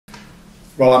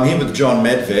Well, I'm here with Jon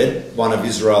Medved, one of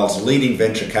Israel's leading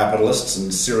venture capitalists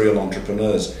and serial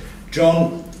entrepreneurs.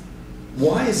 Jon,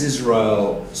 why is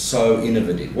Israel so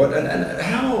innovative? And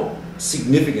how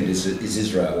significant is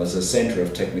Israel as a centre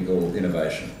of technical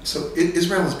innovation? So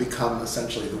Israel has become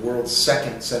essentially the world's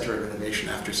second center of innovation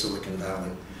after Silicon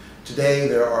Valley. Today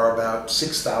there are about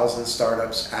 6,000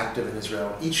 startups active in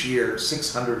Israel. Each year,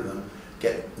 600 of them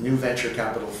get new venture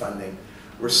capital funding.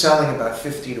 We're selling about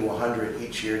 50 to 100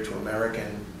 each year to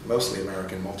mostly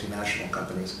American multinational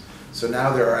companies. So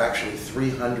now there are actually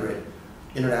 300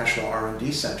 international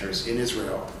R&D centers in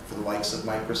Israel for the likes of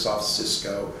Microsoft,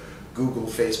 Cisco, Google,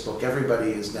 Facebook.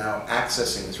 Everybody is now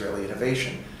accessing Israeli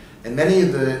innovation. And many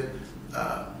of the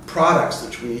products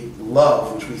which we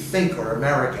love, which we think are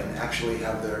American, actually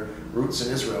have their roots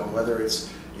in Israel, whether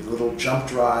it's a little jump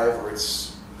drive or it's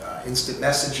instant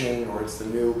messaging, or it's the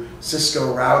new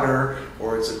Cisco router,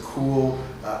 or it's a cool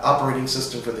operating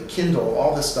system for the Kindle.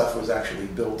 All this stuff was actually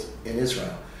built in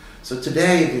Israel. So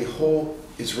today, the whole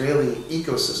Israeli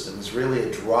ecosystem is really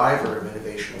a driver of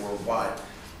innovation worldwide.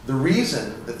 The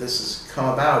reason that this has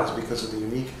come about is because of the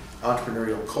unique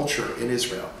entrepreneurial culture in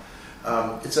Israel.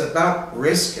 It's about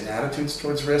risk and attitudes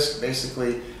towards risk.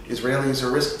 Basically, Israelis are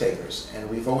risk takers, and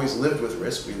we've always lived with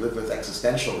risk. We live with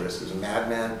existential risk. There's a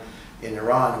madman in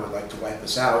Iran who would like to wipe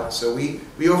us out. So we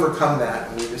overcome that,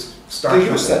 and we just start.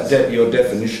 Give us your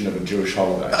definition of a Jewish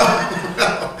holiday.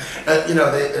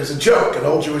 There's a joke, an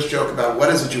old Jewish joke about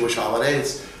what is a Jewish holiday.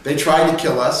 It's they tried to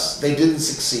kill us, they didn't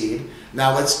succeed.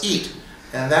 Now let's eat,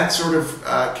 and that sort of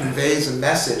conveys a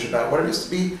message about what it is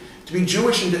to be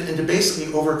Jewish and to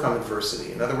basically overcome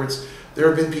adversity. In other words, there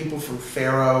have been people from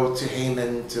Pharaoh to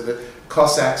Haman to the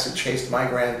Cossacks who chased my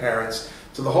grandparents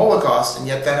to the Holocaust, and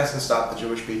yet that hasn't stopped the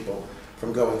Jewish people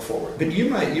from going forward. But you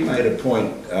made a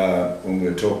point when we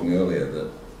were talking earlier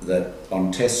that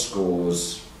on test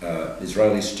scores,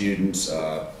 Israeli students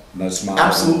are no smarter.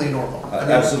 Absolutely normal.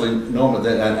 Absolutely normal.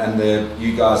 And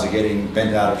you guys are getting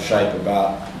bent out of shape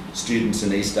about students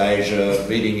in East Asia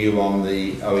beating you on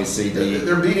the OECD.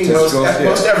 They're beating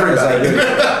most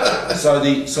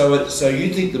everybody. So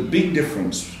you think the big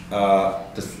difference,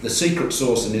 the secret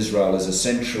sauce in Israel is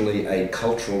essentially a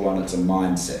cultural one, it's a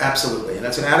mindset. Absolutely, and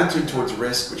that's an attitude towards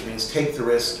risk, which means take the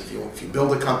risk. If you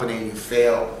build a company and you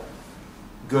fail,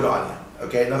 good on you.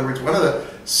 Okay. In other words, one of the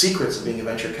secrets of being a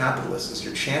venture capitalist is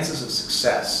your chances of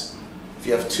success. If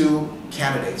you have two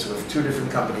candidates who have two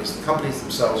different companies, the companies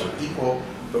themselves are equal,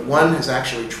 but one has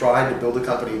actually tried to build a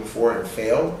company before and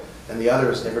failed, and the other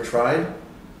has never tried.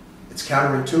 It's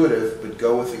counterintuitive, but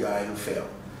go with the guy who failed,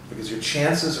 because your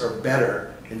chances are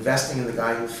better investing in the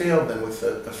guy who failed than with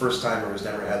the first-timer who's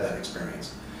never had that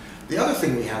experience. The other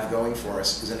thing we have going for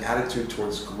us is an attitude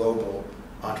towards global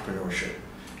entrepreneurship.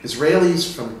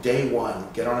 Israelis from day one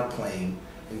get on a plane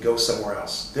and go somewhere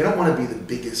else. They don't want to be the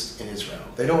biggest in Israel.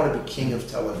 They don't want to be king of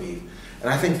Tel Aviv. And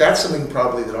I think that's something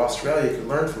probably that Australia could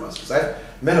learn from us, because I've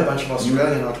met a bunch of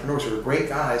Australian entrepreneurs who are great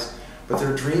guys, but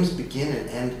their dreams begin and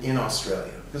end in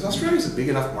Australia. Because Australia is a big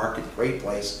enough market, great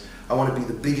place. I want to be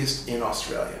the biggest in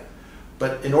Australia.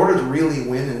 But in order to really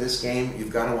win in this game,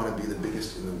 you've got to want to be the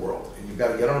biggest in the world. And you've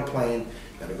got to get on a plane,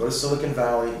 you've got to go to Silicon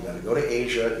Valley, you've got to go to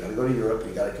Asia, you've got to go to Europe,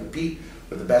 you've got to compete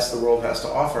with the best the world has to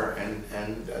offer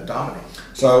and dominate.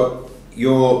 So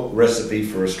your recipe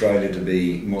for Australia to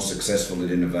be more successful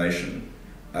at innovation,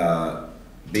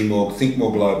 think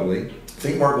more globally.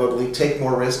 Think more globally, take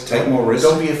more risk. Take more risk.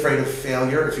 Don't be afraid of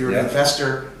failure. If you're an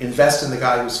investor, invest in the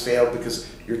guy who's failed, because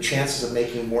your chances of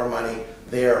making more money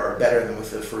there are better than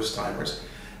with the first timers.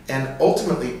 And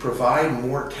ultimately provide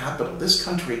more capital. This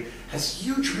country has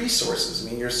huge resources. I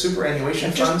mean, your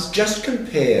superannuation funds. Just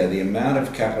compare the amount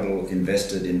of capital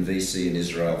invested in VC in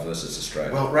Israel versus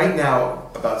Australia. Well, right now,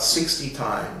 about 60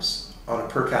 times on a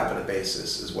per capita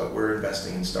basis is what we're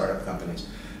investing in startup companies.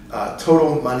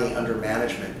 Total money under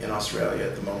management in Australia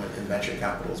at the moment in venture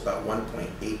capital is about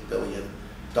 $1.8 billion.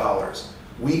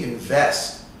 We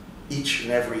invest each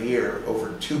and every year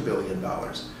over $2 billion.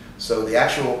 So the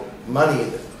actual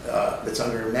money that's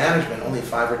under management, only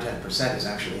 5 or 10% is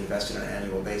actually invested on an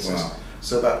annual basis. Wow.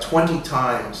 So about 20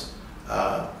 times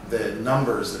the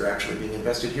numbers that are actually being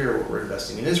invested here are what we're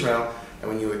investing in Israel. And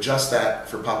when you adjust that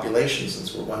for population,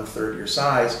 since we're 1/3 your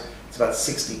size, it's about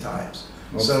 60 times.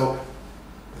 Okay. So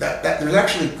there's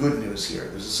actually good news here.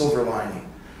 There's a silver lining,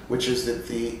 which is that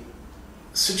the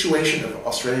situation of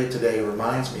Australia today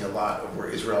reminds me a lot of where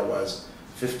Israel was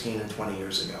 15 and 20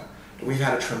 years ago. We've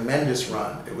had a tremendous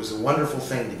run. It was a wonderful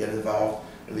thing to get involved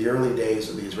in the early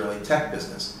days of the Israeli tech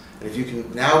business. And if you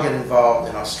can now get involved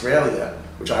in Australia,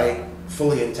 which I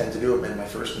fully intend to do, I've made my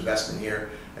first investment here,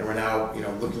 and we're now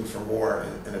looking for more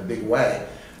in a big way.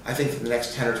 I think that the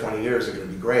next 10 or 20 years are going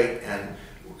to be great, and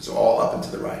it's all up and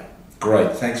to the right.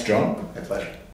 Great. Thanks, John. My pleasure.